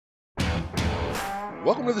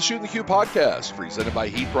Welcome to the Shootin The Que Podcast, presented by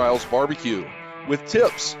Heath BBQ, with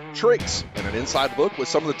tips, tricks, and an inside look with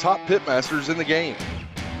some of the top pitmasters in the game.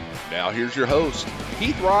 Now here's your host,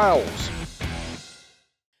 Heath Riles.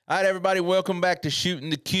 All right, everybody, welcome back to Shootin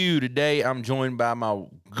The Que. Today, I'm joined by my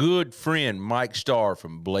good friend, Mike Starr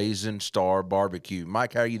from Blazing Star BBQ.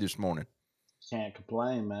 Mike, how are you this morning? Can't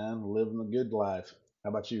complain, man. Living the good life. How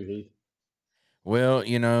about you, Heath? Well, I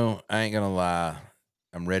ain't going to lie.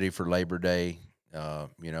 I'm ready for Labor Day.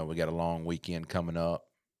 We got a long weekend coming up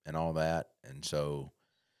and all that. And so,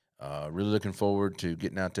 really looking forward to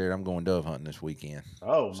getting out there. I'm going dove hunting this weekend.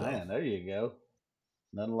 Oh, man, there you go.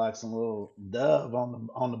 Nothing like some little dove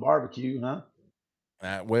on the barbecue, huh?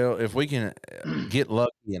 Well, if we can get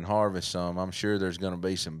lucky and harvest some, I'm sure there's going to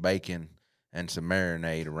be some bacon and some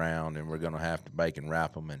marinade around, and we're going to have to bacon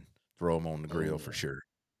wrap them and throw them on the grill for sure.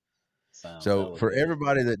 Sounds So for good.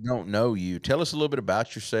 everybody that don't know you, tell us a little bit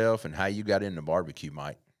about yourself and how you got into barbecue,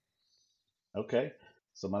 Mike. Okay.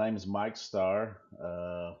 So my name is Mike Starr.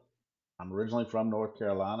 I'm originally from North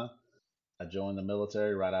Carolina. I joined the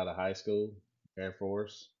military right out of high school, Air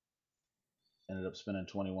Force. Ended up spending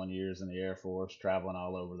 21 years in the Air Force, traveling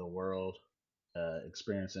all over the world,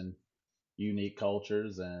 experiencing unique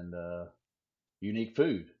cultures and unique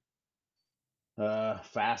food.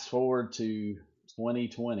 Fast forward to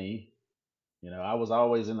 2020. I was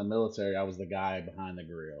always in the military. I was the guy behind the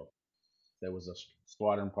grill. There was a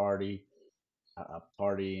squadron party, a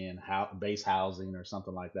party in base housing or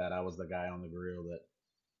something like that. I was the guy on the grill that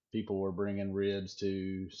people were bringing ribs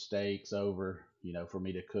to, steaks over, for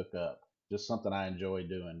me to cook up. Just something I enjoy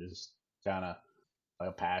doing, just kind of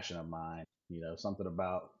a passion of mine. Something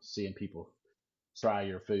about seeing people try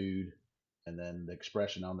your food and then the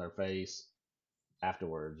expression on their face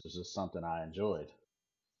afterwards is just something I enjoyed.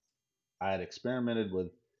 I had experimented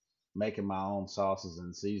with making my own sauces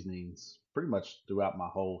and seasonings pretty much throughout my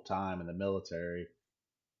whole time in the military,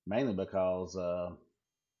 mainly because I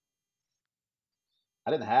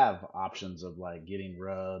didn't have options of like getting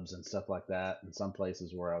rubs and stuff like that in some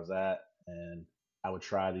places where I was at. And I would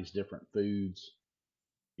try these different foods,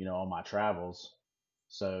 on my travels.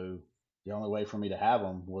 So the only way for me to have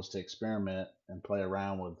them was to experiment and play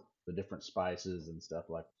around with the different spices and stuff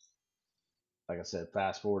like I said,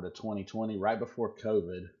 fast forward to 2020, right before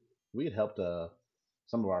COVID, we had helped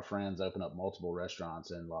some of our friends open up multiple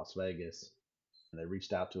restaurants in Las Vegas, and they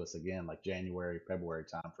reached out to us again, like January, February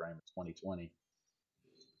timeframe of 2020,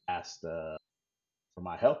 asked for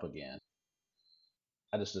my help again.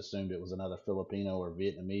 I just assumed it was another Filipino or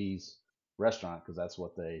Vietnamese restaurant because that's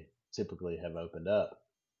what they typically have opened up.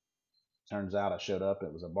 Turns out I showed up,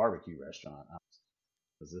 it was a barbecue restaurant.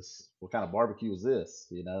 Is this, what kind of barbecue is this?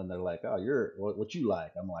 And they're like, oh, what you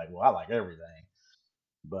like? I'm like, well, I like everything.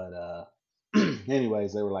 But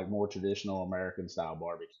anyways, they were like more traditional American style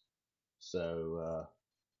barbecue. So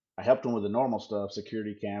I helped them with the normal stuff,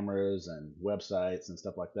 security cameras and websites and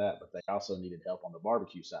stuff like that. But they also needed help on the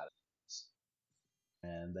barbecue side of things.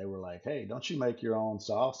 And they were like, hey, don't you make your own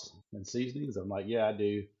sauce and seasonings? I'm like, yeah, I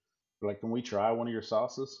do. They're like, can we try one of your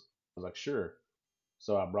sauces? I was like, sure.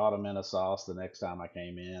 So I brought them in a sauce the next time I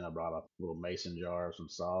came in. I brought a little mason jar of some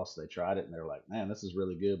sauce. They tried it and they're like, man, this is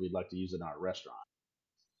really good. We'd like to use it in our restaurant.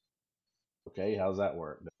 Okay, how's that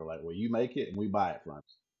work? They're like, well, you make it and we buy it from you.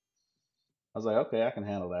 I was like, okay, I can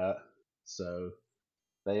handle that. So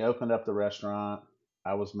they opened up the restaurant.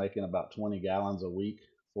 I was making about 20 gallons a week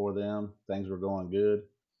for them. Things were going good.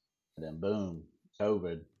 And then boom,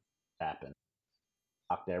 COVID happened.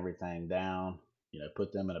 Locked everything down,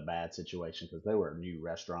 put them in a bad situation because they were a new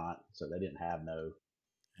restaurant. So they didn't have no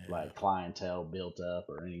like clientele built up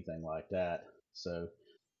or anything like that. So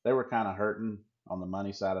they were kind of hurting on the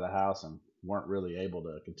money side of the house and weren't really able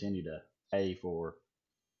to continue to pay for,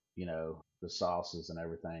 the sauces and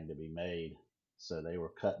everything to be made. So they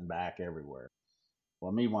were cutting back everywhere.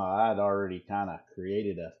 Well, meanwhile, I had already kind of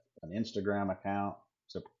created an Instagram account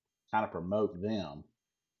to kind of promote them,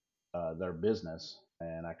 their business.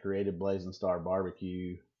 And I created Blazing Star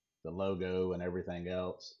Barbecue, the logo and everything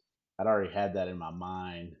else. I'd already had that in my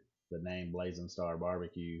mind, the name Blazing Star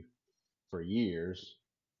Barbecue, for years.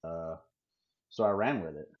 So I ran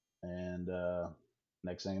with it. And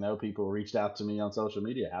next thing you know, people reached out to me on social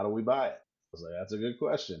media. How do we buy it? I was like, that's a good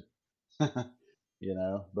question.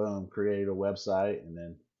 Boom, created a website and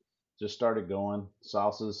then just started going.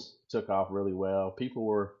 Sauces took off really well.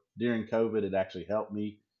 During COVID, it actually helped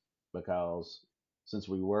me because since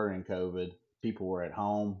we were in COVID, people were at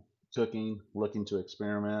home cooking, looking to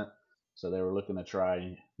experiment. So they were looking to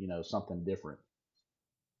try, something different.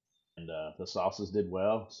 And the sauces did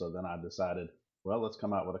well. So then I decided, well, let's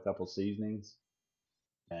come out with a couple seasonings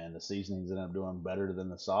and the seasonings ended up doing better than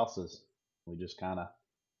the sauces. We just kind of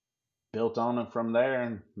built on it from there,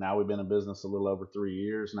 and now we've been in business a little over 3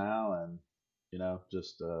 years now, and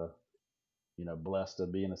just blessed to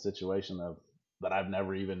be in a situation of that I've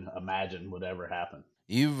never even imagined would ever happen.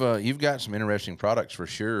 You've got some interesting products for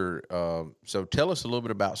sure. So tell us a little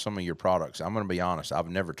bit about some of your products. I'm going to be honest. I've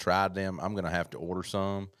never tried them. I'm going to have to order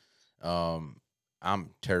some. I'm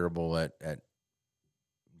terrible at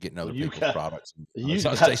getting Well, other people's products. you've I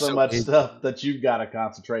got stay so so much busy. stuff that you've got to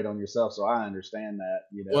concentrate on yourself, so I understand that.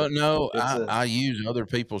 Well, no, It's a I use other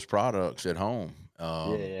people's products at home,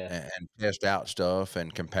 yeah, and test out stuff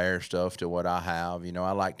and compare stuff to what I have.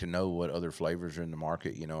 I like to know what other flavors are in the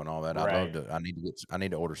market, and all that. I'd love right. to. I need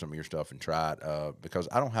to order some of your stuff and try it, because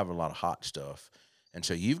I don't have a lot of hot stuff, and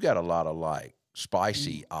so you've got a lot of like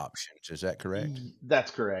spicy options. Is that correct? That's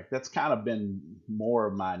correct. That's kind of been more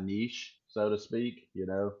of my niche, so to speak.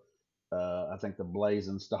 I think the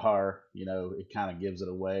Blazing Star, it kind of gives it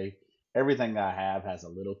away. Everything I have has a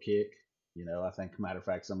little kick. I think, matter of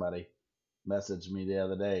fact, somebody messaged me the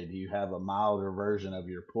other day. Do you have a milder version of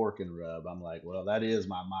your pork and rub? I'm like, well, that is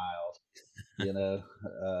my mild. You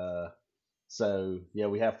know, so yeah,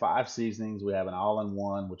 we have 5 seasonings. We have an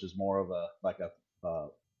all-in-one, which is more of a like a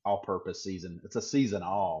all-purpose season. It's a season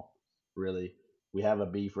all, really. We have a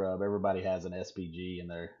beef rub. Everybody has an SPG in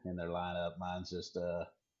their lineup. Mine's just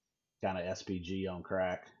kind of SPG on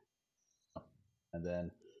crack. And then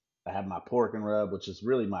I have my pork and rub, which is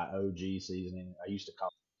really my OG seasoning. I used to call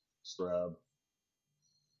it scrub,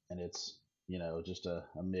 and it's just a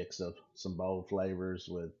mix of some bold flavors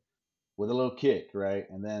with a little kick, right?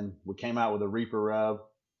 And then we came out with a Reaper rub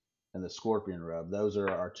and the Scorpion rub. Those are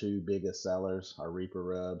our two biggest sellers, our Reaper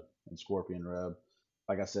rub and Scorpion rub.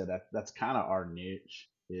 Like I said, that's kind of our niche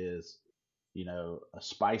is, a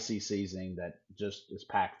spicy seasoning that just is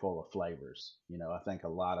packed full of flavors. I think a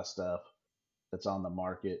lot of stuff that's on the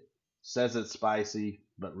market says it's spicy,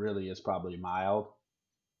 but really is probably mild,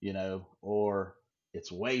 or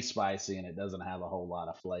it's way spicy and it doesn't have a whole lot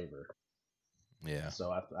of flavor. Yeah.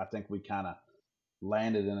 So I think we kind of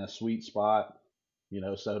landed in a sweet spot,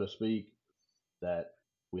 so to speak, that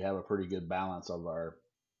we have a pretty good balance of our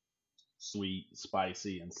sweet,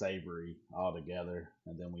 spicy, and savory all together.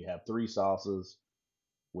 And then we have 3 sauces,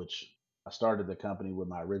 which I started the company with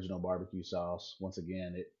my original barbecue sauce. Once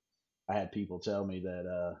again, I had people tell me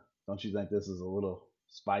that, don't you think this is a little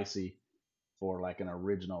spicy for like an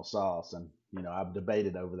original sauce? And I've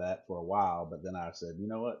debated over that for a while, but then I said, you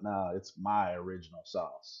know what? No, it's my original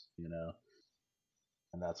sauce.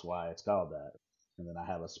 And that's why it's called that. And then I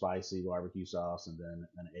have a spicy barbecue sauce and then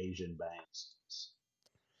an Asian bang sauce.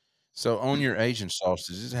 So on your Asian sauce,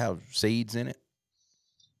 does it have seeds in it?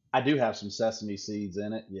 I do have some sesame seeds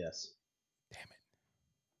in it, yes.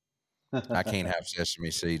 Damn it. I can't have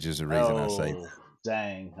sesame seeds is the reason I say Oh,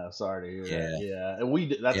 dang! I'm sorry to hear that. yeah. Yeah,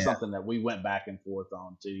 and that's Yeah. something that we went back and forth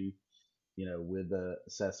on too. With the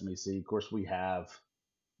sesame seed. Of course, we have.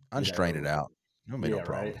 You Unstrain it know, out. It'll be no yeah,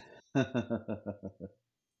 right. problem.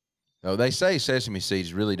 No, they say sesame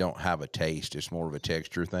seeds really don't have a taste. It's more of a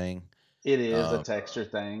texture thing. It is a Uh, texture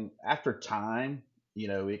thing. After time,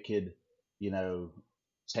 it could, you know,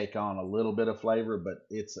 take on a little bit of flavor, but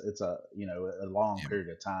it's a long yeah, period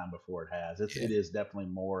of time before it has. It yeah. is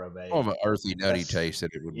definitely more of More of a an earthy, nutty that's taste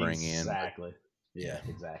that it would bring in, but exactly. yeah.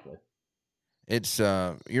 Yeah, exactly. It's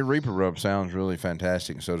your Reaper rub sounds really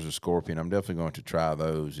fantastic, and so does the Scorpion. I'm definitely going to try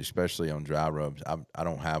those, especially on dry rubs. I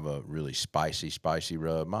don't have a really spicy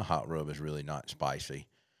rub. My hot rub is really not spicy.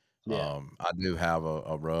 Yeah, I do have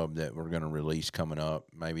a rub that we're going to release coming up,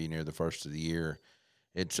 maybe near the first of the year.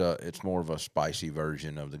 It's more of a spicy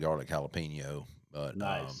version of the garlic jalapeno, but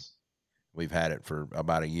nice. we've had it for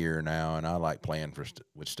about a year now, and I like playing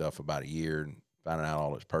with stuff about a year and finding out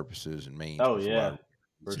all its purposes and means Oh before I yeah, release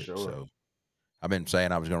for it. sure. So I've been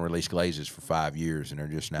saying I was going to release glazes for 5 years, and they're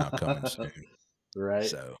just now coming soon. Right.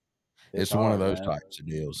 So It's it's one of hard, those man. types of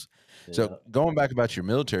deals. So Yeah. going back about your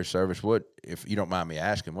military service, what, if you don't mind me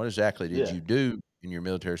asking, what exactly did Yeah. you do in your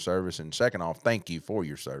military service? And second off, thank you for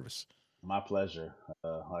your service. My pleasure.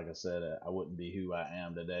 Like I said, I wouldn't be who I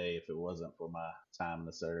am today if it wasn't for my time in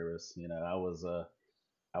the service. I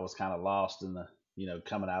was kind of lost in the,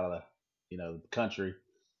 coming out of the, country,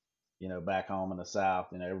 back home in the South.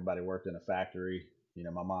 Everybody worked in a factory.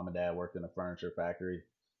 My mom and dad worked in a furniture factory.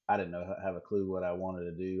 I didn't have a clue what I wanted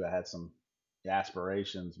to do. I had some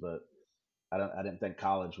aspirations, but I didn't think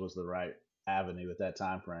college was the right avenue at that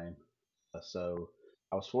time frame. So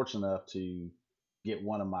I was fortunate enough to get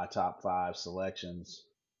one of my top 5 selections,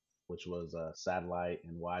 which was satellite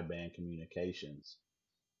and wideband communications.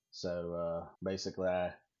 So basically,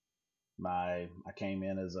 I I came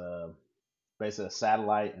in as basically a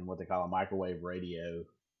satellite and what they call a microwave radio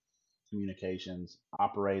communications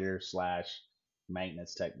operator slash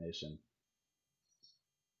maintenance technician.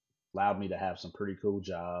 Allowed me to have some pretty cool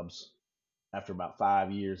jobs. After about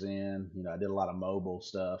 5 years in, I did a lot of mobile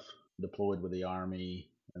stuff, deployed with the army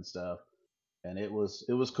and stuff, and it was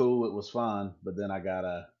cool. It was fun. But then I got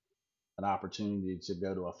an opportunity to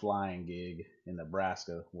go to a flying gig in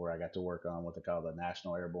Nebraska where I got to work on what they call the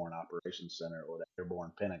National Airborne Operations Center or the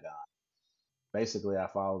Airborne Pentagon. Basically, I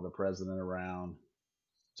followed the president around,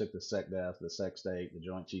 took the SecDef, the SecState, the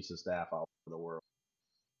Joint Chiefs of Staff all over the world.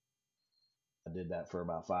 I did that for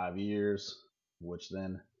about 5 years, which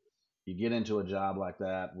then you get into a job like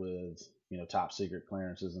that with top secret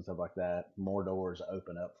clearances and stuff like that. More doors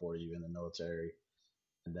open up for you in the military.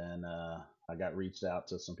 And then I got reached out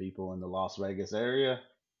to some people in the Las Vegas area.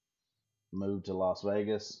 Moved to Las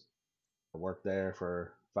Vegas. I worked there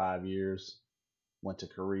for 5 years. Went to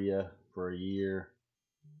Korea for a year,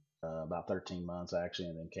 about 13 months actually,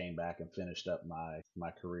 and then came back and finished up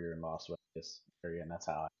my career in Las Vegas area. And that's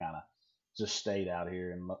how I kind of just stayed out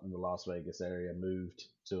here in the Las Vegas area. Moved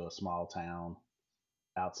to a small town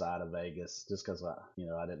outside of Vegas just because I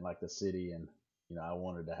didn't like the city, and I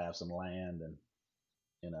wanted to have some land and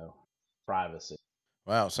privacy.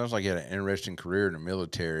 Wow, it sounds like you had an interesting career in the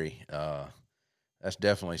military. That's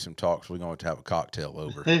definitely some talks we're going to have a cocktail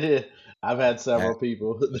over. I've had several That-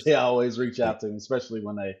 people. They always reach out to me, especially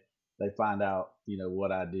when they find out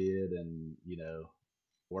what I did, and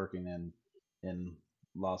working in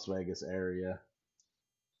Las Vegas area,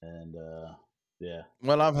 and yeah,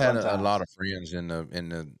 Well, I've had fun a lot times. of friends in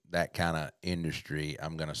the that kind of industry.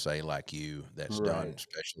 I'm gonna say like you, that's Right. done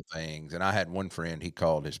special things. And I had one friend. He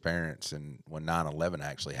called his parents, and when 9/11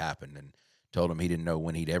 actually happened, and told him he didn't know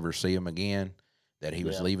when he'd ever see him again. That he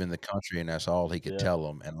was Yeah. leaving the country, and that's all he could Yeah. tell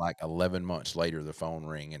them. And like 11 months later, the phone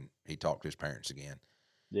rang, and he talked to his parents again.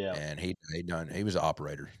 Yeah. And he was an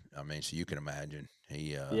operator. I mean, so you can imagine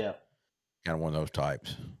he Yeah. kind of one of those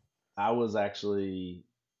types. I was actually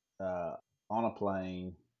uh, on a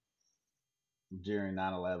plane during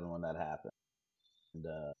 9/11 when that happened, and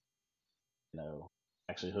you know,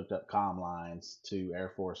 actually hooked up comm lines to Air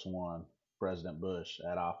Force One, President Bush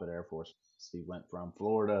at Offutt Air Force Base. He went from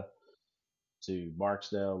Florida to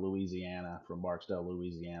Barksdale, Louisiana, from Barksdale,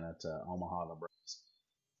 Louisiana to Omaha, Nebraska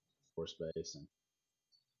Air Force Base, and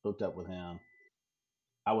hooked up with him.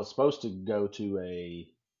 I was supposed to go to a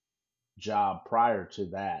job prior to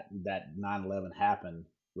that 9/11 happened,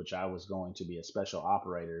 which I was going to be a special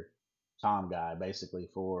operator, Tom guy, basically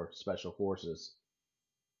for special forces.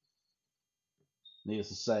 Needless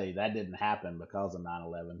to say, that didn't happen because of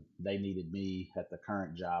 9/11. They needed me at the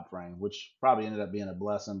current job frame, which probably ended up being a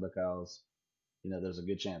blessing because there's a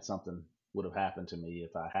good chance something would have happened to me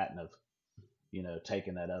if I hadn't have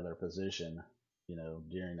taken that other position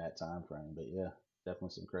during that time frame. But yeah, definitely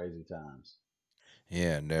some crazy times.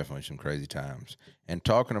 Yeah, definitely some crazy times. And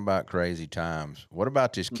talking about crazy times, what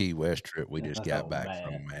about this Key West trip we just got Oh back man,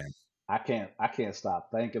 from, man? I can't stop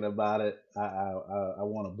thinking about it. I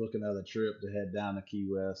want to book another trip to head down to Key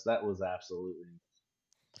West. That was absolutely,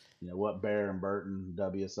 what Bear and Burton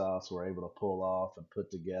W Sauce were able to pull off and put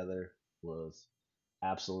together was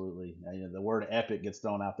absolutely. The word epic gets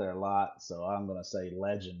thrown out there a lot, so I'm gonna say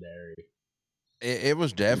legendary. It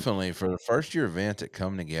was definitely for the first year event that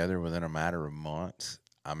come together within a matter of months.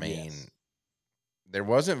 I mean, Yes. there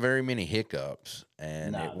wasn't very many hiccups,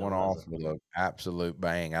 and it No, there went off wasn't. with an absolute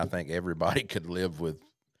bang. I think everybody could live with,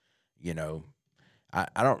 you know, I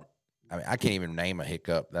don't, I mean, I can't even name a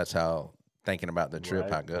hiccup. That's how thinking about the trip,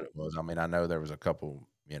 Right. how good it was. I mean, I know there was a couple,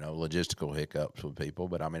 logistical hiccups with people,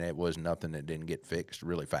 but I mean, it was nothing that didn't get fixed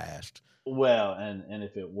really fast. Well, and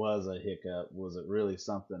if it was a hiccup, was it really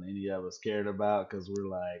something any of us cared about? Because we're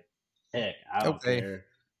like, heck, I don't Okay. care.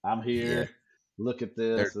 I'm Yeah. here. Look at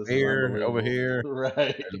There's this. This is beer over unbelievable. here.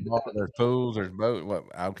 Right. There's a bar, there's pools, there's boat. What?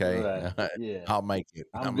 Okay, Right. Yeah. I'll make it.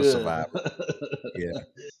 I'm I'm a good. survivor. Yeah,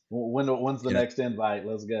 When's the you know. next invite?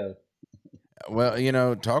 Let's go.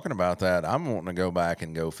 Well, talking about that, I'm wanting to go back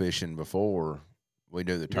and go fishing before we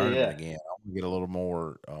do the Yeah, tournament yeah. again. I want to get a little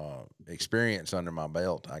more experience under my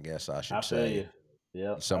belt, I guess I I should feel say, you. in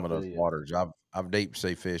Yep, I some of feel those you. waters. I've deep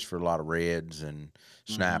sea fished for a lot of reds and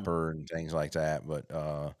Hmm. snapper and things like that,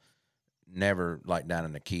 but never like down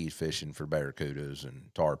in the Keys fishing for barracudas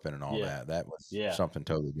and tarpon and all Yeah, that. That was yeah, something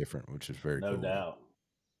totally different, which is very no cool. doubt.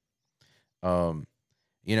 Um,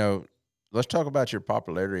 you know, let's talk about your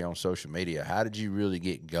popularity on social media. How did you really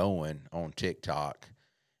get going on TikTok?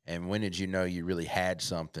 And when did you know you really had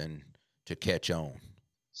something to catch on?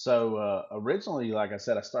 So originally, like I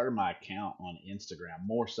said, I started my account on Instagram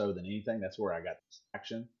more so than anything. That's where I got the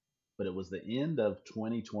traction. But it was the end of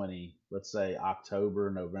 2020, let's say October,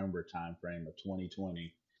 November timeframe of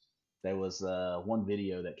 2020. There was one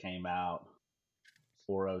video that came out,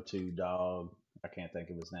 402 Dog. I can't think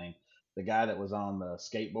of his name. The guy that was on the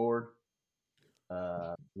skateboard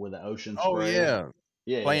with the ocean Oh spray. yeah,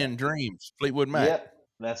 Yeah, yeah. Playing Dreams, Fleetwood Mac. Yep,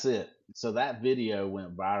 that's it. So that video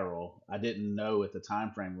went viral. I didn't know at the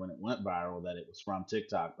time frame when it went viral that it was from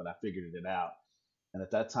TikTok, but I figured it out. And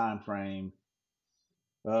at that time frame,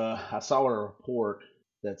 I saw a report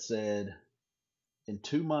that said in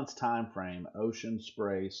 2 months time frame, Ocean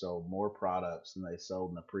Spray sold more products than they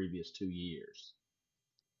sold in the previous 2 years.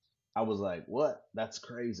 I was like, what? That's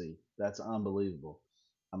crazy. That's unbelievable.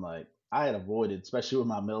 I'm like, I had avoided, especially with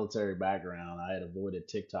my military background, I had avoided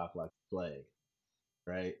TikTok like the plague,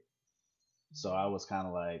 right? So I was kind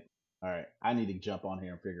of like, all right, I need to jump on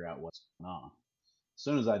here and figure out what's going on. As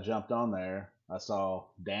soon as I jumped on there, I saw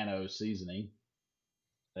Dano's seasoning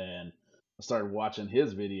and I started watching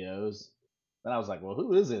his videos. Then I was like, well,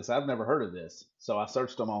 who is this? I've never heard of this. So I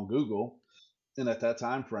searched him on Google. And at that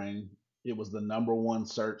time frame, it was the number one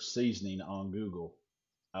search seasoning on Google.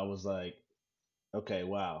 I was like, okay,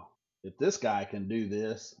 wow. If this guy can do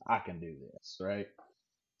this, I can do this, right?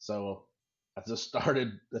 So I just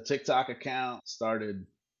started the TikTok account, started,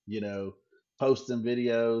 you know, posting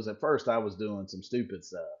videos. At first, I was doing some stupid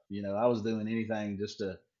stuff. I was doing anything just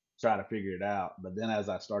to try to figure it out. But then as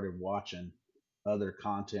I started watching other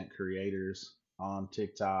content creators on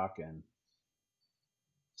TikTok and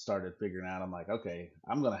started figuring out, I'm like, okay,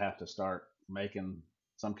 I'm going to have to start making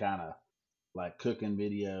some kind of like cooking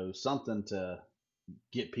videos, something to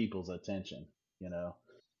get people's attention, you know.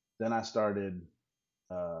 Then I started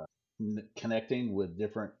uh, connecting with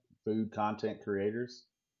different food content creators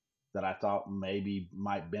that I thought maybe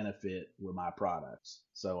might benefit with my products.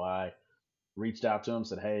 So I reached out to them,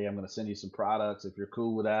 said, "Hey, I'm going to send you some products if you're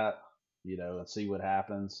cool with that, and see what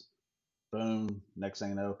happens." Boom. Next thing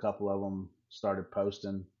you know, a couple of them started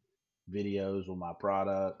posting videos with my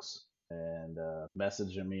products and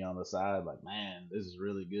messaging me on the side, like, "Man, this is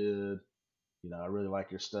really good. I really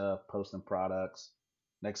like your stuff." Posting products.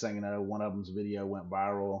 Next thing you know, one of them's video went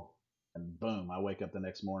viral, and boom, I wake up the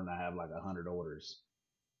next morning, I have like 100 orders.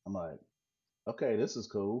 I'm like, okay, this is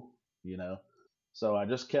cool, you know. So I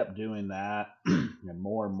just kept doing that, and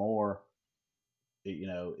more,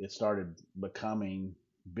 it started becoming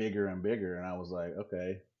bigger and bigger, and I was like,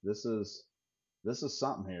 okay, this is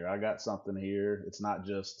something here. I got something here. It's not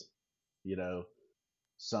just, you know,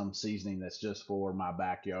 some seasoning that's just for my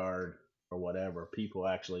backyard or whatever. People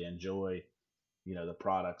actually enjoy, the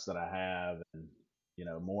products that I have, and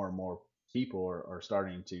more and more people are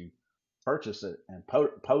starting to purchase it and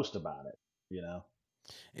post about it. You know.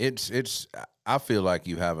 It's. I feel like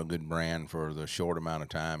you have a good brand for the short amount of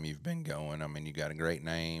time you've been going. I mean, you got a great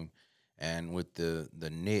name, and with the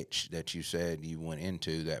niche that you said you went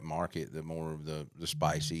into that market, the more of the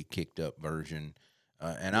spicy kicked up version.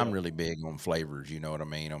 And I'm Yep. really big on flavors. You know what I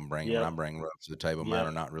mean? When I Yep. bring rubs to the table, mine are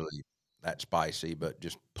Yep. not really that spicy, but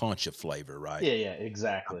just punch of flavor, right? Yeah. Yeah.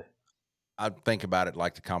 Exactly. I think about it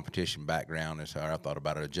like the competition background is how I thought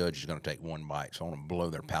about it. A judge is going to take one bite, so I want to blow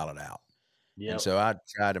their palate out. And Yep. so I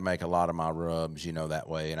tried to make a lot of my rubs, that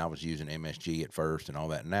way. And I was using MSG at first and all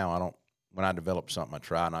that. Now I don't. When I develop something, I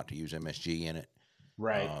try not to use MSG in it.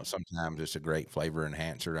 Right. Sometimes it's a great flavor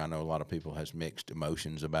enhancer. I know a lot of people has mixed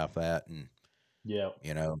emotions about that, and Yep.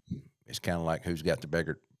 you know, it's kind of like who's got the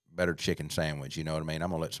better chicken sandwich. You know what I mean? I'm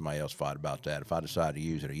gonna let somebody else fight about that. If I decide to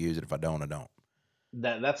use it, I use it. If I don't, I don't.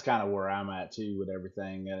 That's kind of where I'm at too with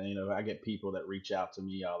everything. And I get people that reach out to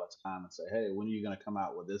me all the time and say, "Hey, when are you going to come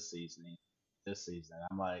out with this seasoning? This season?"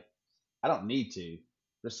 I'm like, I don't need to.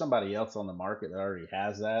 There's somebody else on the market that already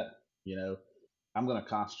has that. You know, I'm going to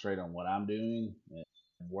concentrate on what I'm doing and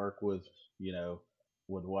work you know,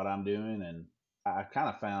 with what I'm doing. And I kind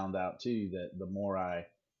of found out too that the more I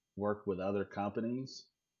work with other companies,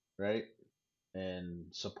 right, and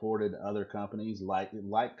supported other companies, like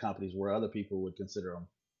companies where other people would consider them,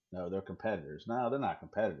 no, they're competitors. No, they're not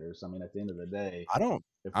competitors. I mean, at the end of the day, I don't.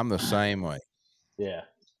 if I'm the same way. yeah,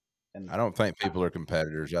 and I don't think people are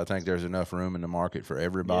competitors. I think there's enough room in the market for yep.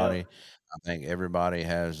 everybody. I think everybody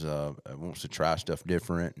has wants to try stuff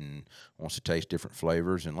different and wants to taste different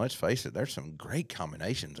flavors. And let's face it, there's some great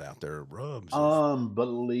combinations out there of rubs of.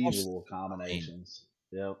 Unbelievable I mean, combinations.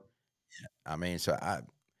 Yep. so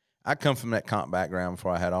I come from that comp background.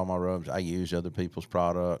 Before I had all my rubs, I used other people's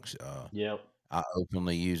products. Yep. I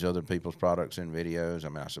openly use other people's products in videos. I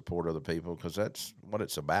mean, I support other people because that's what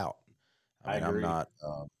it's about. I I mean, I'm agree. not.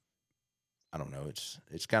 I don't know.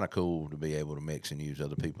 It's kind of cool to be able to mix and use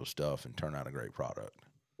other people's stuff and turn out a great product.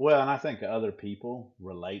 Well, and I think other people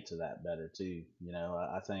relate to that better too.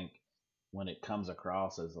 I think when it comes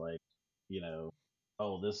across as like, you know,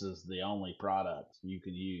 oh, this is the only product you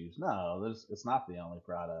can use. No, it's not the only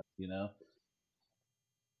product.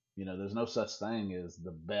 There's no such thing as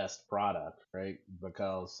the best product, right?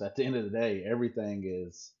 Because at the end of the day, everything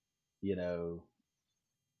is, you know,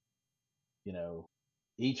 you know,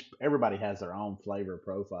 everybody has their own flavor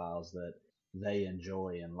profiles that they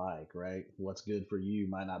enjoy and like, right? What's good for you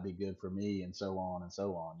might not be good for me, and so on and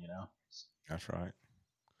so on. That's right.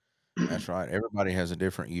 That's right. Everybody has a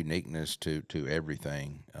different uniqueness to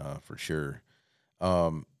everything, for sure.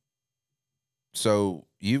 Um, so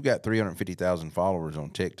you've got 350,000 followers on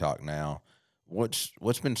TikTok now. What's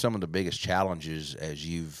been some of the biggest challenges as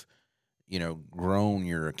you've grown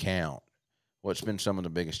your account? What's been some of the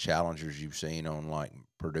biggest challenges you've seen on like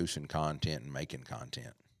producing content and making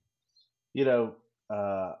content? You know,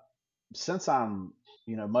 uh, since I'm,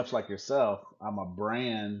 much like yourself, I'm a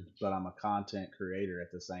brand, but I'm a content creator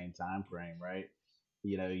at the same time frame, right?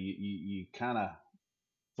 You kind of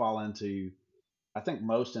fall into. I think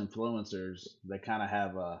most influencers, they kind of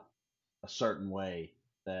have a certain way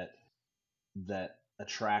that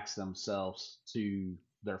attracts themselves to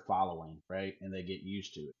their following, right? And they get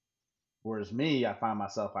used to it. Whereas me, I find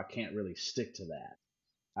myself I can't really stick to that.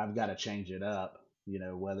 I've got to change it up,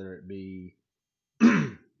 whether it be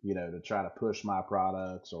to try to push my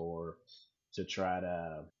products or to try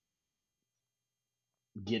to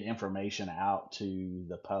get information out to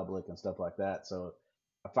the public and stuff like that. So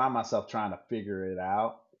I find myself trying to figure it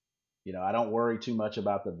out. I don't worry too much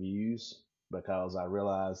about the views because I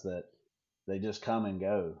realize that they just come and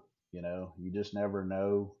go. You just never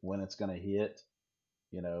know when it's going to hit.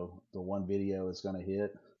 The one video is going to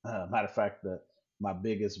hit. Matter of fact, my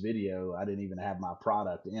biggest video, I didn't even have my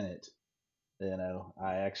product in it.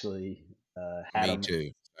 I actually had Me them.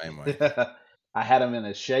 too. Same way. I had them in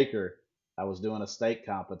a shaker. I was doing a steak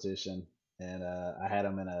competition, and I had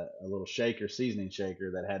them in a little shaker, seasoning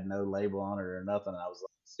shaker that had no label on it or nothing. And I was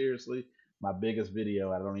like, seriously, my biggest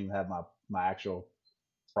video, I don't even have my actual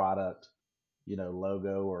product,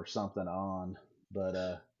 logo or something on.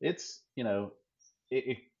 But it's it,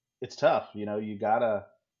 it it's tough. You gotta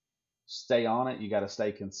stay on it. You got to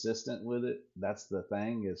stay consistent with it. That's the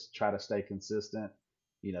thing, is try to stay consistent,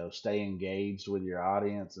 stay engaged with your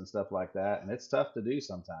audience and stuff like that. And it's tough to do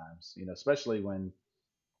sometimes, especially when,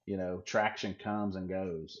 traction comes and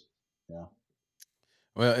goes. Yeah.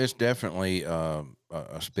 Well, it's definitely a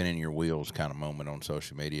spinning your wheels kind of moment on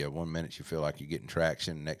social media. One minute you feel like you're getting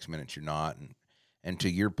traction, next minute you're not, and to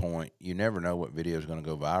your point, you never know what video is going to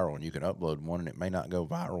go viral, and you can upload one and it may not go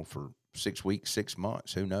viral for 6 weeks, 6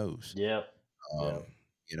 months. Who knows? Yep. Um,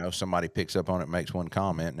 Yep. somebody picks up on it, makes one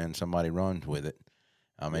comment, and then somebody runs with it.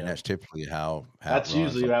 I mean, Yep. that's typically how it That's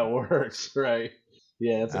runs. usually Like, how it works, right?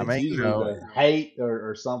 Yeah. It's, I it's mean, usually the hate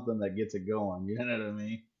or something that gets it going. You know what I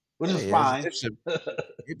mean? Which it is is. fine.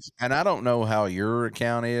 And I don't know how your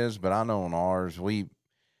account is, but I know on ours,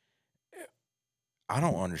 I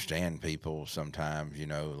don't understand people sometimes,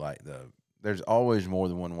 like there's always more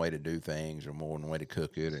than one way to do things or more than one way to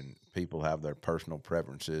cook it. And people have their personal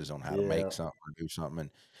preferences on how to Yeah. make something or do something.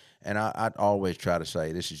 And I always try to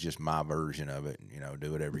say, this is just my version of it.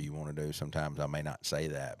 Do whatever you want to do. Sometimes I may not say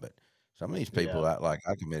that, but some of these Yeah. people act like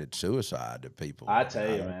I committed suicide to people. I I mean,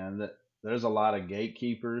 tell you, man, that there's a lot of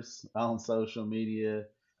gatekeepers on social media.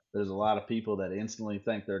 There's a lot of people that instantly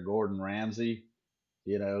think they're Gordon Ramsay,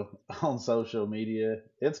 on social media.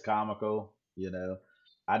 It's comical.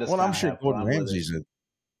 I just well, I'm kind of sure have Gordon fun with it.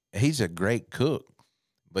 he's a great cook,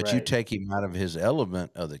 but you Right. take him out of his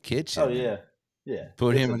element of the Oh kitchen and yeah. Yeah.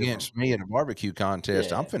 put It's him a different. against me at a barbecue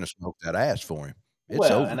contest, I'm Yeah. finna smoke that ass for him. It's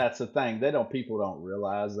Well, and over. that's the thing. People don't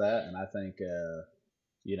realize that, and I think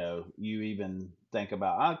you even think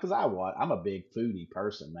about, because I'm a big foodie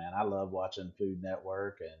person, man. I love watching Food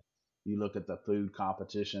Network, and you look at the food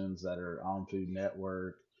competitions that are on Food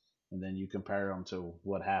Network, and then you compare them to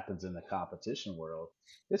what happens in the competition world.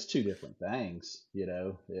 It's two different things.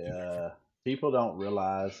 People don't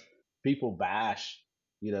realize, people bash,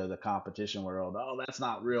 the competition world. Oh, that's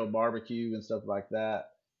not real barbecue and stuff like that.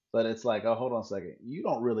 But it's like, oh, hold on a second. You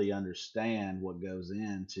don't really understand what goes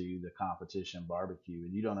into the competition barbecue,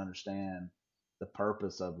 and you don't understand the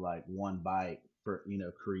purpose of like one bite for,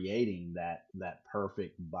 creating that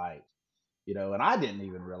perfect bite. And I didn't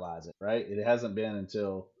even realize it, right? It hasn't been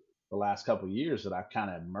until the last couple of years that I've kind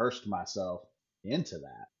of immersed myself into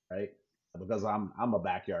that, right? Because I'm a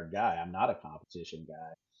backyard guy. I'm not a competition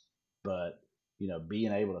guy. But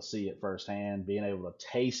being able to see it firsthand, being able to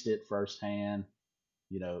taste it firsthand,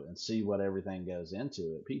 and see what everything goes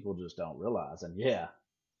into it. People just don't realize. And yeah,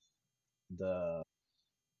 the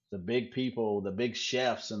the big people, the big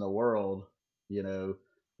chefs in the world, you know,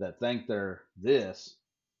 that think they're this,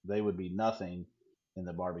 they would be nothing in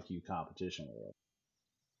the barbecue competition world.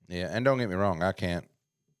 Yeah, and don't get me wrong, I can't.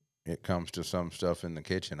 It comes to some stuff in the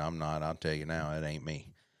kitchen, I'm not. I'll tell you now, it ain't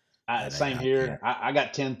me. It ain't. Same I here. can't. I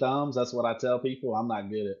got 10 thumbs. That's what I tell people. I'm not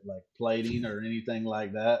good at like plating or anything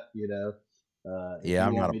like that. If Yeah, you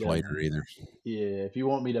I'm want not a me to, plater either. yeah, if you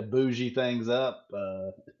want me to bougie things up,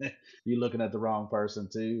 you're looking at the wrong person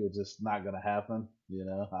too. It's just not going to happen.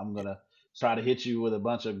 I'm going to try to hit you with a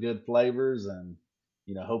bunch of good flavors and,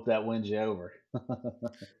 hope that wins you over.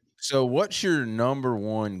 So, what's your number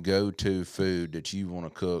one go-to food that you want to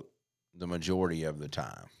cook the majority of the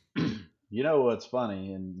time? What's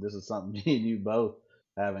funny, and this is something me and you both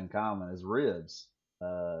have in common, is ribs.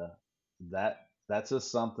 Uh, that's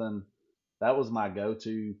just something that was my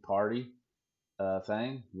go-to party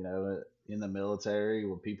thing. In the military,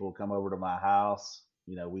 when people come over to my house,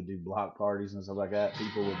 we do block parties and stuff like that.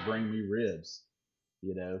 People would bring me ribs.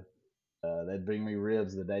 You know, they'd bring me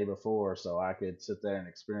ribs the day before so I could sit there and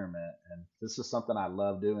experiment. And this is something I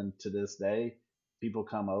love doing to this day. People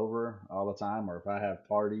come over all the time, or if I have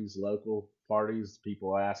parties, local parties,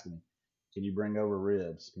 people ask me, "Can you bring over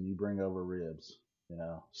ribs? Can you bring over ribs?"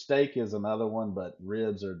 Steak is another one, but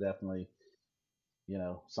ribs are definitely,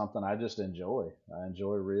 something I just enjoy. I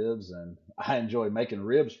enjoy ribs, and I enjoy making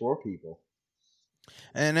ribs for people.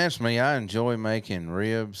 And that's me. I enjoy making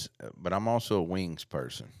ribs, but I'm also a wings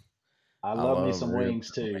person. I I love me love some ribs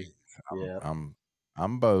wings and too. wings. Yeah,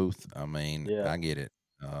 I'm both. I mean, yeah, I get it.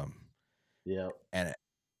 Um, yeah. and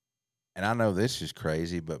and I know this is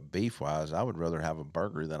crazy, but beef wise, I would rather have a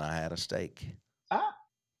burger than I had a steak. I,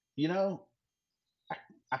 you know, I,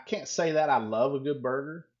 I can't say that I love a good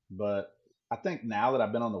burger, but I think now that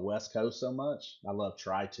I've been on the West Coast so much, I love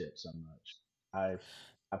tri-tip so much. I've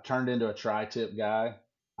I've turned into a tri-tip guy.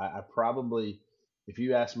 I probably, if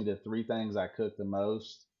you ask me the three things I cook the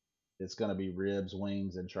most, it's going to be ribs,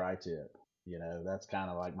 wings, and tri-tip. That's kind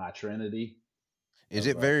of like my trinity Is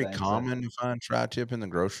of it very things I common to find tri-tip in the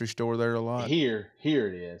grocery store there a lot? here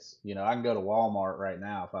it is. I can go to Walmart right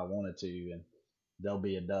now if I wanted to, and there'll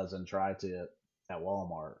be a dozen tri-tip at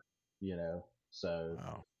Walmart. So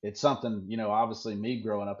Wow. it's something. Obviously, me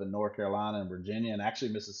growing up in North Carolina and Virginia, and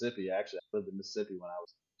actually Mississippi. Actually, I lived in Mississippi when I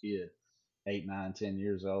was a kid, 8, 9, 10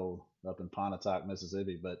 years old, up in Pontotoc,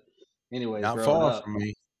 Mississippi. But anyways, Not growing far up, from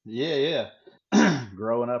me. yeah, yeah,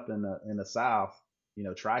 growing up in the South,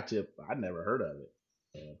 tri-tip, I'd never heard of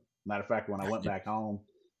it. Matter of fact, when I went back home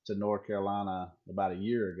to North Carolina about a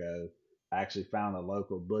year ago, I actually found a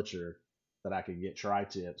local butcher that I could get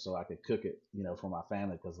tri-tip so I could cook it, for my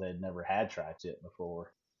family because they'd never had tri-tip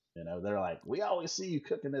before. They're like, "We always see you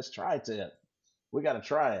cooking this tri-tip. We got to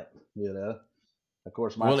try it." Of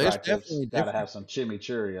course, my Well, it's tri-tip's definitely got to different. have some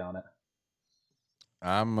chimichurri on it.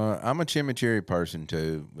 I'm a chimichurri person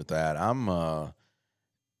too. With that,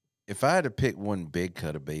 if I had to pick one big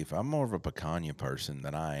cut of beef, I'm more of a picanha person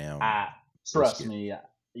than I am I Trust brisket. me,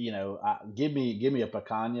 give me a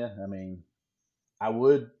picanha. I mean, I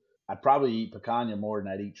would. I'd probably eat picanha more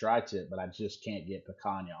than I'd eat tri-tip, but I just can't get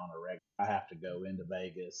picanha on a regular. I have to go into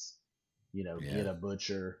Vegas, Yeah, get a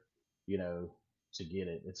butcher, you know, to get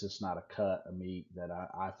it. It's just not a cut of meat that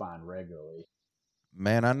I find regularly.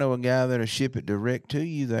 man, I know a guy that'll ship it direct to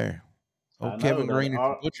you there. I Old know Kevin that. Green at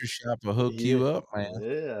the butcher shop will hook Yeah, you up, man.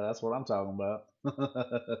 yeah, that's what I'm talking about.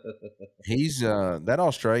 He's that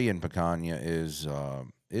Australian picanha is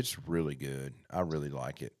it's really good. I really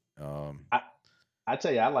like it. I I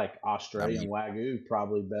tell you, I like I Australian mean, Wagyu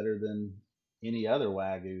probably better than any other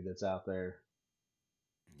Wagyu that's out there.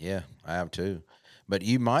 yeah, I have too. But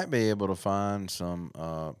you might be able to find some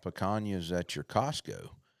picanhas at your Costco.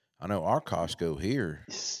 I know our Costco here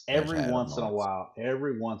has Every had them once in a once. while,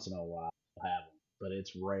 every once in a while, I'll have them, but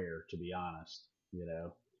it's rare to be honest.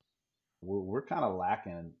 We're kind of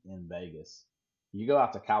lacking in Vegas. You go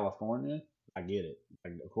out to California, I get it.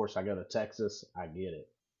 Of course, I go to Texas, I get it.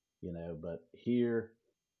 But here,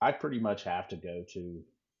 I pretty much have to go to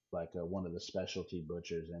like one of the specialty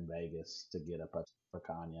butchers in Vegas to get a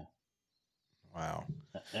picanha, Wow.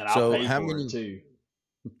 and I'll So pay how for it many? too.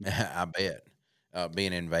 I bet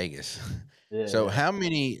being in Vegas. Yeah, So yeah. how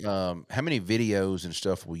many videos and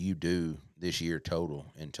stuff will you do this year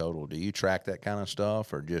total? In total, do you track that kind of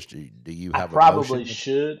stuff, or just do you I have a probably notion? That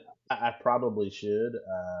should. I probably should.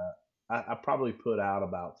 I probably put out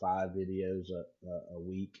about 5 videos a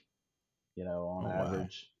week, on oh wow,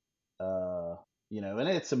 average. Uh, and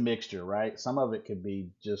it's a mixture, right? Some of it could be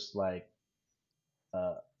just like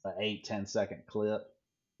a 8-10 second clip,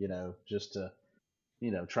 just to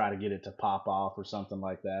try to get it to pop off or something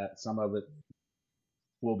like that. Some of it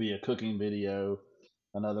will be a cooking video.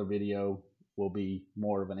 Another video will be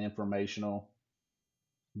more of an informational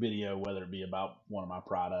video, whether it be about one of my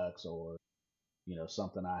products or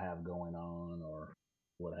something I have going on or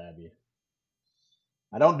what have you.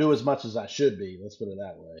 I don't do as much as I should be. Let's put it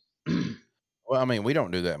that way. Well, I mean, we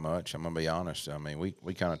don't do that much. I'm gonna be honest. I mean,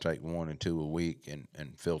 we kind of take 1 and 2 a week and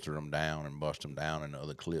filter them down and bust them down into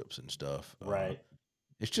other clips and stuff. Right.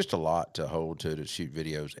 It's just a lot to hold to shoot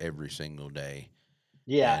videos every single day.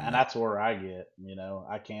 Yeah, and And that's where I get.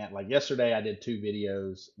 I can't, like yesterday I did 2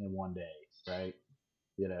 videos in one day, right?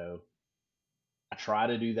 You know, I try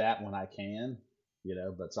to do that when I can,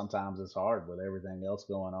 but sometimes it's hard with everything else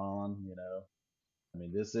going on. I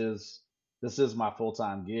mean, this is my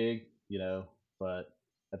full-time gig, but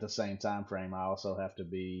at the same time frame I also have to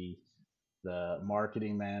be the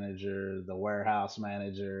marketing manager, the warehouse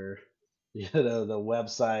manager, the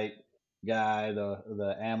website guy,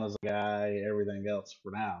 the Amazon guy, everything else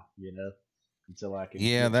for now, until I can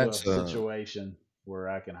yeah, get to a that's situation where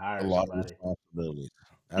I can a hire lot of somebody. responsibilities.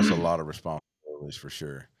 That's a lot of responsibilities for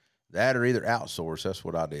sure. That or either outsource. That's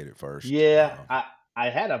what I did at first. Yeah, I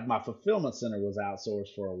had my fulfillment center was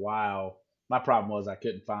outsourced for a while. My problem was I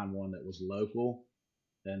couldn't find one that was local,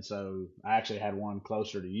 and so I actually had one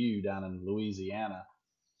closer to you down in Louisiana.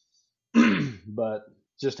 But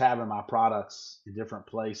just having my products in different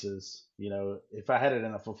places, if I had it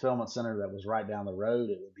in a fulfillment center that was right down the road,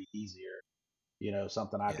 it would be easier.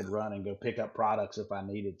 Something I Yeah, could run and go pick up products if I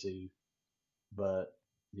needed to. But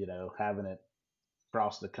having it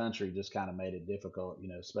across the country just kind of made it difficult.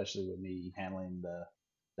 Especially with me handling the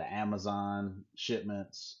Amazon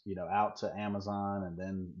shipments, out to Amazon and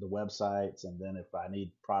then the websites, and then if I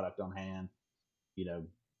need product on hand, you know,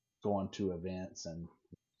 going to events and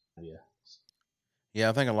yeah, yeah.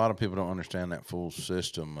 I think a lot of people don't understand that full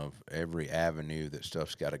system of every avenue that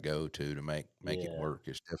stuff's got to go to make it yeah. work.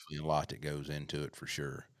 It's definitely a lot that goes into it for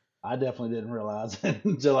sure. I definitely didn't realize it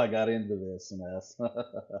until I got into this mess.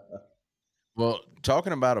 Well,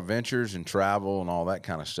 talking about adventures and travel and all that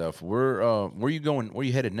kind of stuff, where you going? Where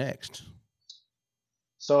you headed next?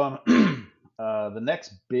 So the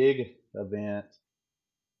next big event,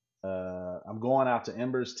 I'm going out to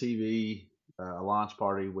Embers TV, a launch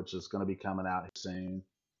party, which is going to be coming out soon.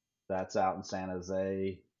 That's out in San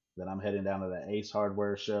Jose. Then I'm heading down to the Ace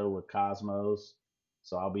Hardware show with Cosmos.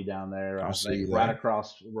 So I'll be down there, I'll I see think, you right there.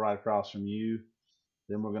 across from you.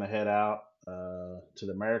 Then we're gonna head out to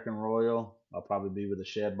the American Royal. I'll probably be with the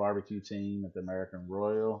Shed Barbecue team at the American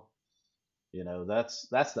Royal. That's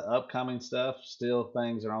the upcoming stuff. Still,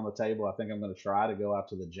 things are on the table. I think I'm going to try to go out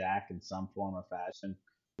to the Jack in some form or fashion,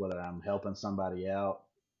 whether I'm helping somebody out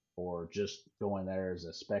or just going there as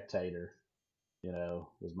a spectator.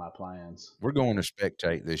 Is my plans. We're going to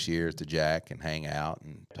spectate this year at the Jack and hang out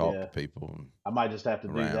and talk to Yeah, people I might just have to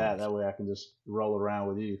do that. around. That way, I can just roll around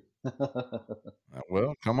with you.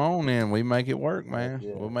 Well, come on in. We make it work, Heck man.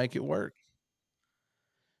 yeah. We'll make it work.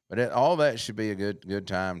 But all that should be a good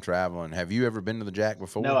time traveling. Have you ever been to the Jack No,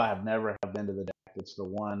 before? I have never have been to the Jack. It's the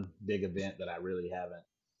one big event that I really haven't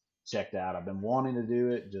checked out. I've been wanting to do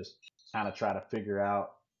it, just kind of try to figure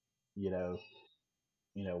out, you know,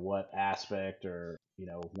 what aspect or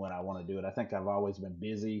when I want to do it. I think I've always been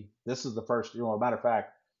busy. This is the first, matter of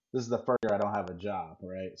fact, this is the first year I don't have a job,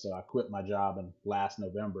 right? So I quit my job in last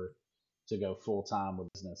November to go full time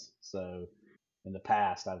with business. So in the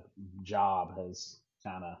past, I've job has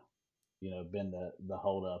kind of been the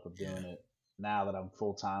hold up of Yeah. doing it. Now that I'm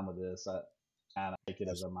full time with this, I kind of take it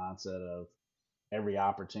as That's- a mindset of every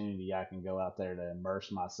opportunity I can go out there to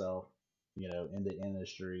immerse myself, in the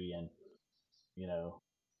industry, and you know,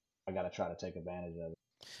 I got to try to take advantage of it.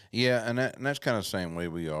 Yeah, and that's kind of the same way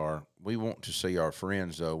we are. We want to see our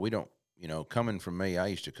friends though. We don't, coming from me, I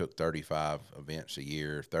used to cook 35 events a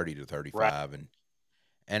year, 30 to Right. 35,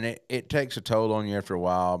 and it takes a toll on you after a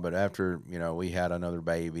while. But after we had another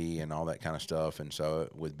baby and all that kind of stuff, and so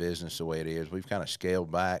with business the way it is, we've kind of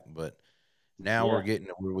scaled back. But now we're Yeah. getting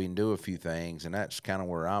to where we can do a few things, and that's kind of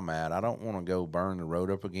where I'm at. I don't want to go burn the road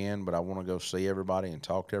up again, but I want to go see everybody and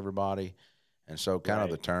talk to everybody. And so, kind of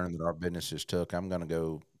the Right. turn that our business has took, I'm going to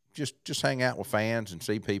go just hang out with fans and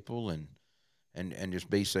see people and just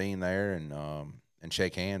be seen there and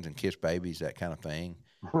shake hands and kiss babies, that kind of thing.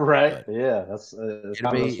 Right. But Yeah. That's it'll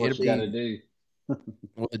kind of that's be what it'll you got to be do.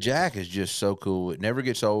 well, the Jack is just so cool. It never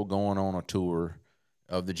gets old going on a tour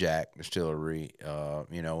of the Jack Distillery,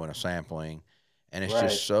 and a sampling, and it's Right.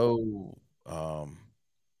 just so um,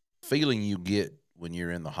 feeling you get when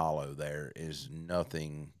you're in the hollow there is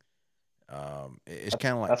nothing. It's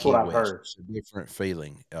kind of like That's what Key I've West. heard. It's a different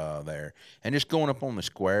feeling there. And just going up on the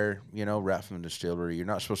square, right from the distillery, you're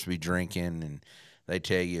not supposed to be drinking, and they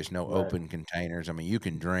tell you it's no Right, open containers. I mean, you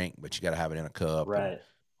can drink, but you got to have it in a cup and right,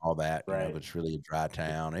 all that, right. 'cause it's really a dry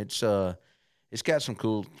town. It's got some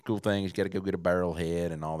cool things. You got to go get a barrel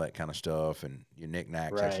head and all that kind of stuff, and your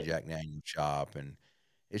knickknacks at your Right. Jack Daniel's shop, and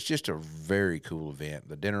it's just a very cool event.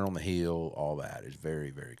 The dinner on the hill, all that is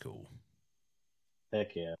very, very cool.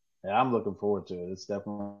 Heck yeah. Yeah, I'm looking forward to it. It's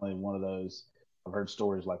definitely one of those. I've heard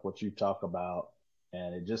stories like what you talk about,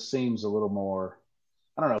 and it just seems a little more,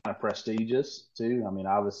 I don't know, kind of prestigious too. I mean,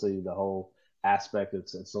 obviously the whole aspect,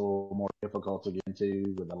 it's a little more difficult to get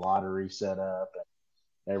into with the lottery set up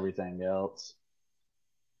and everything else.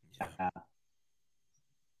 Yeah.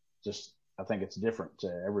 Just, I think it's different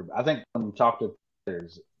to everybody. I think when you talk to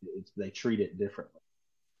players, they treat it differently.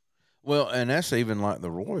 Well, and that's even like the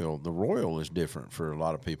Royal. The Royal is different for a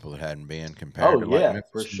lot of people that hadn't been compared Oh to like yeah, for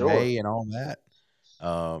Memphis in sure. May and all that.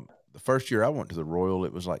 The first year I went to the Royal,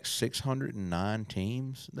 it was like 609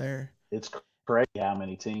 teams there. It's crazy how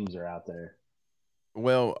many teams are out there.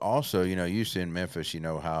 Well, also, you see in Memphis,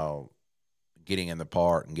 how getting in the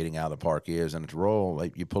park and getting out of the park is, and it's Royal.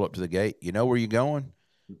 Like, you pull up to the gate, you know where you're going?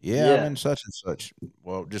 Yeah, I'm Yeah, in such and such.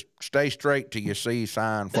 Well, just stay straight till you see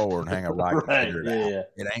sign forward and hang a right and right. figure it Yeah, out. yeah.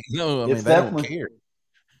 It ain't no, I mean, It's they don't definitely care.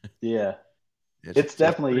 yeah. It's It's it's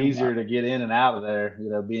definitely pretty wild. easier to get in and out of there.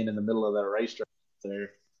 Being in the middle of that racetrack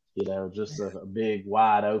there. Just a big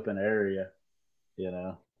wide open area. You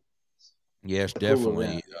know, Yes, a cool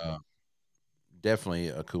event. definitely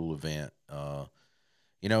a cool event. And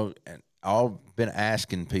I've been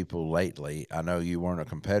asking people lately. I know you weren't a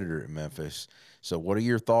competitor at Memphis, so what are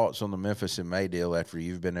your thoughts on the Memphis and May deal after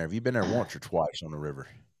you've been there? Have you been there once or twice on the river?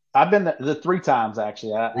 I've been there the three times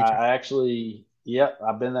actually. Three times. I actually, yep,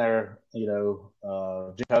 I've been there. During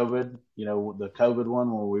COVID. The COVID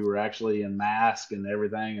one where we were actually in mask and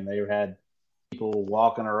everything, and they had people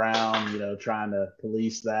walking around, trying to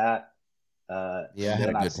police that. Yeah, I And had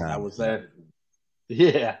a then good I time with was that. there.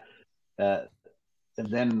 Yeah. Uh, and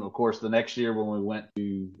then of course the next year when we went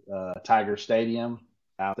to Tiger Stadium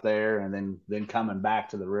out there, and then coming back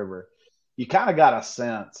to the river, you kind of got a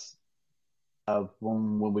sense of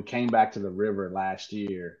when we came back to the river last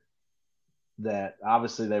year that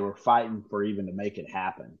obviously they were fighting for even to make it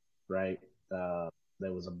happen, right?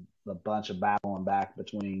 There was a bunch of battling back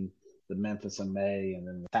between the Memphis and May, and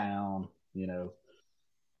then the town,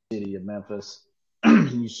 city of Memphis.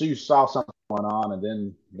 You saw something going on,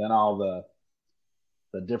 and then all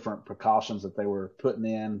the different precautions that they were putting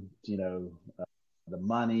in, the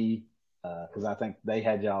money, because I think they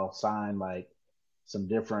had y'all sign like some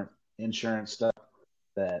different insurance stuff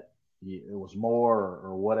that it was more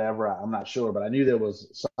or whatever. I'm not sure, but I knew there was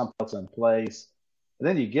something else in place. And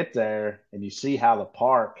then you get there and you see how the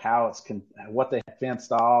park, what they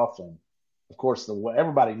fenced off, and of course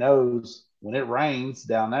everybody knows when it rains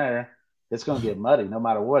down there, it's going to get muddy no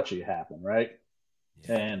matter what you happen, right?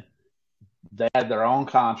 Yeah. And they had their own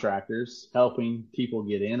contractors helping people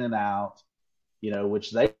get in and out,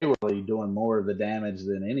 which they were really doing more of the damage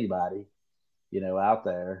than anybody, out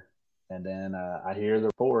there. And then I hear the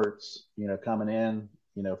reports, coming in,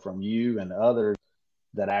 from you and others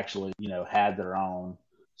that actually, had their own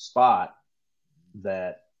spot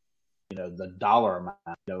that, the dollar amount,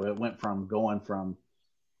 it went from going from,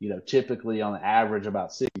 typically on the average about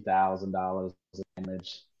 $60,000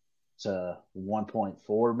 damage to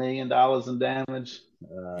 $1.4 million in damage.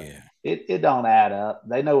 Yeah. It don't add up.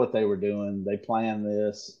 They know what they were doing. They planned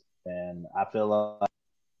this. And I feel like,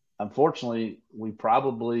 unfortunately, we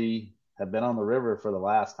probably have been on the river for the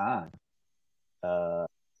last time,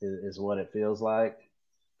 is what it feels like.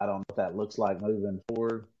 I don't know what that looks like moving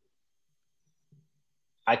forward.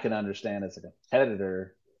 I can understand as a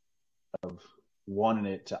competitor of wanting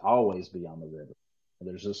it to always be on the river.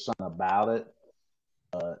 There's just something about it.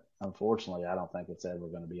 But unfortunately, I don't think it's ever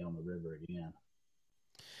going to be on the river again.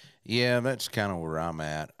 Yeah, that's kind of where I'm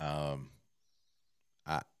at. I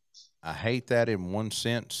I hate that in one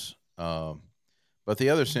sense, but the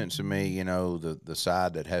other sense of me, the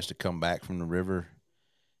side that has to come back from the river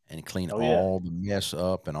and clean Oh yeah, all the mess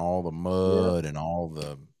up and all the yep, mud and all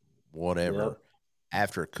the whatever yep.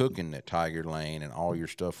 after cooking at Tiger Lane and all your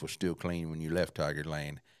stuff was still clean when you left Tiger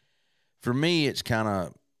Lane. For me, it's kind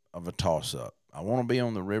of a toss up. I want to be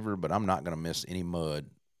on the river, but I'm not going to miss any mud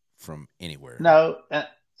from anywhere. No, and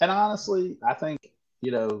honestly, I think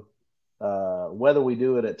whether we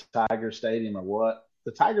do it at Tiger Stadium or what,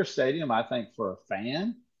 the Tiger Stadium, I think for a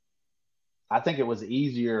fan, I think it was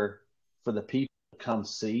easier for the people to come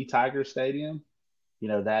see Tiger Stadium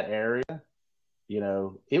that area,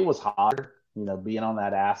 it was harder, being on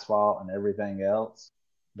that asphalt and everything else.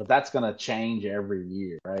 But that's going to change every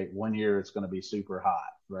year, right? One year it's going to be super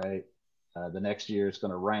hot, right? The next year it's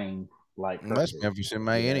going to rain like Well, that's crazy. Memphis in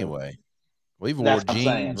May anyway. We've That's wore what I'm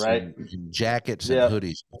saying, jeans right? and jackets and Yeah,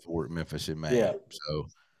 hoodies before at Memphis in May. yeah.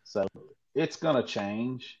 So it's going to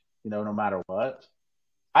change, no matter what.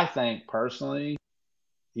 I think personally,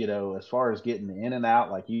 as far as getting in and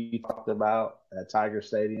out, like you talked about at Tiger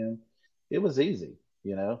Stadium, it was easy,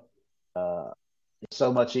 It's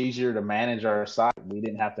so much easier to manage our site. We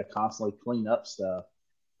didn't have to constantly clean up stuff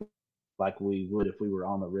like we would if we were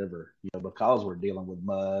on the river, because we're dealing with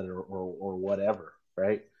mud or whatever,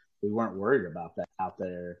 right? We weren't worried about that out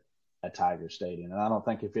there at Tiger Stadium. And I don't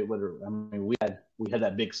think if it would have, I mean, we had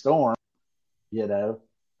that big storm,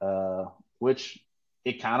 which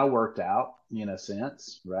it kind of worked out in a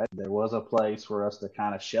sense, right? There was a place for us to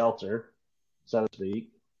kind of shelter, so to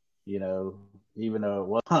speak, even though it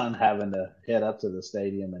was fun having to head up to the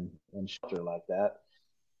stadium and shelter like that.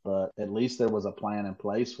 But at least there was a plan in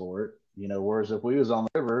place for it, whereas if we was on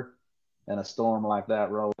the river and a storm like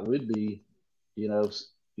that rolled, we'd be,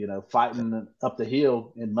 fighting up the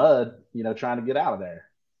hill in mud, trying to get out of there.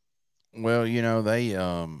 Well,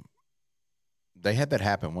 they had that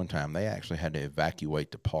happen one time. They actually had to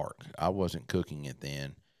evacuate the park. I wasn't cooking it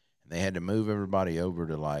then. They had to move everybody over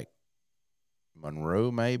to like Monroe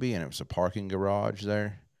maybe, and it was a parking garage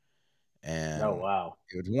there. And oh wow,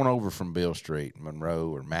 it was one over from Bill Street, Monroe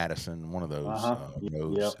or Madison, one of those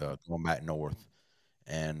roads going back north.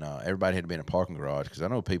 And everybody had to be in a parking garage because I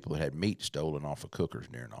know people that had meat stolen off of cookers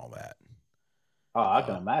during all that. Oh, I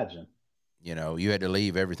can imagine. You had to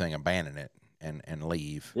leave everything, abandon it, and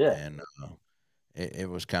leave. Yeah. And it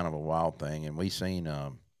was kind of a wild thing. And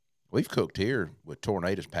we've cooked here with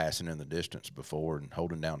tornadoes passing in the distance before and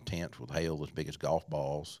holding down tents with hail as big as golf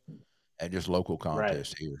balls at just local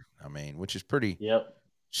contests here. I mean, which is pretty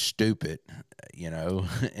stupid, in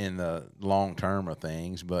the long term of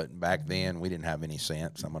things. But back then we didn't have any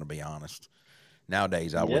sense. I'm going to be honest.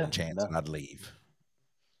 Nowadays I wouldn't chance it. I'd leave.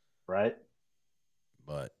 Right.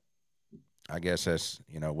 But I guess that's,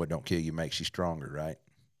 what don't kill you makes you stronger, right?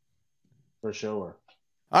 For sure.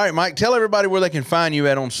 All right, Mike, tell everybody where they can find you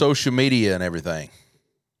at on social media and everything.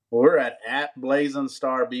 We're at Blazing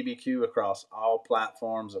Star BBQ across all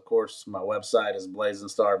platforms. Of course, my website is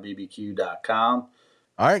blazingstarbbbq.com.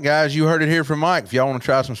 All right, guys, you heard it here from Mike. If y'all want to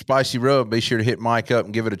try some spicy rub, be sure to hit Mike up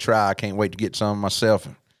and give it a try. I can't wait to get some myself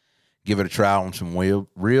and give it a try on some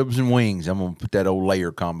ribs and wings. I'm going to put that old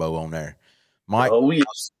layer combo on there. Mike,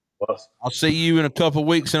 I'll see you in a couple of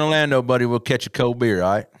weeks in Orlando, buddy. We'll catch a cold beer,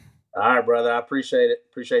 all right? All right, brother. I appreciate it.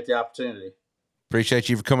 Appreciate the opportunity. Appreciate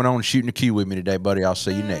you for coming on and shooting the Q with me today, buddy. I'll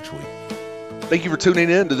see you next week. Thank you for tuning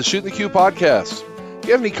in to the Shootin The Que Podcast. If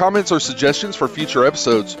you have any comments or suggestions for future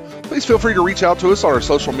episodes, please feel free to reach out to us on our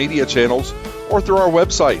social media channels or through our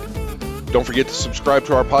website. Don't forget to subscribe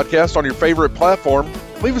to our podcast on your favorite platform.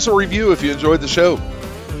 Leave us a review if you enjoyed the show.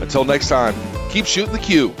 Until next time, keep shooting the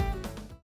Q.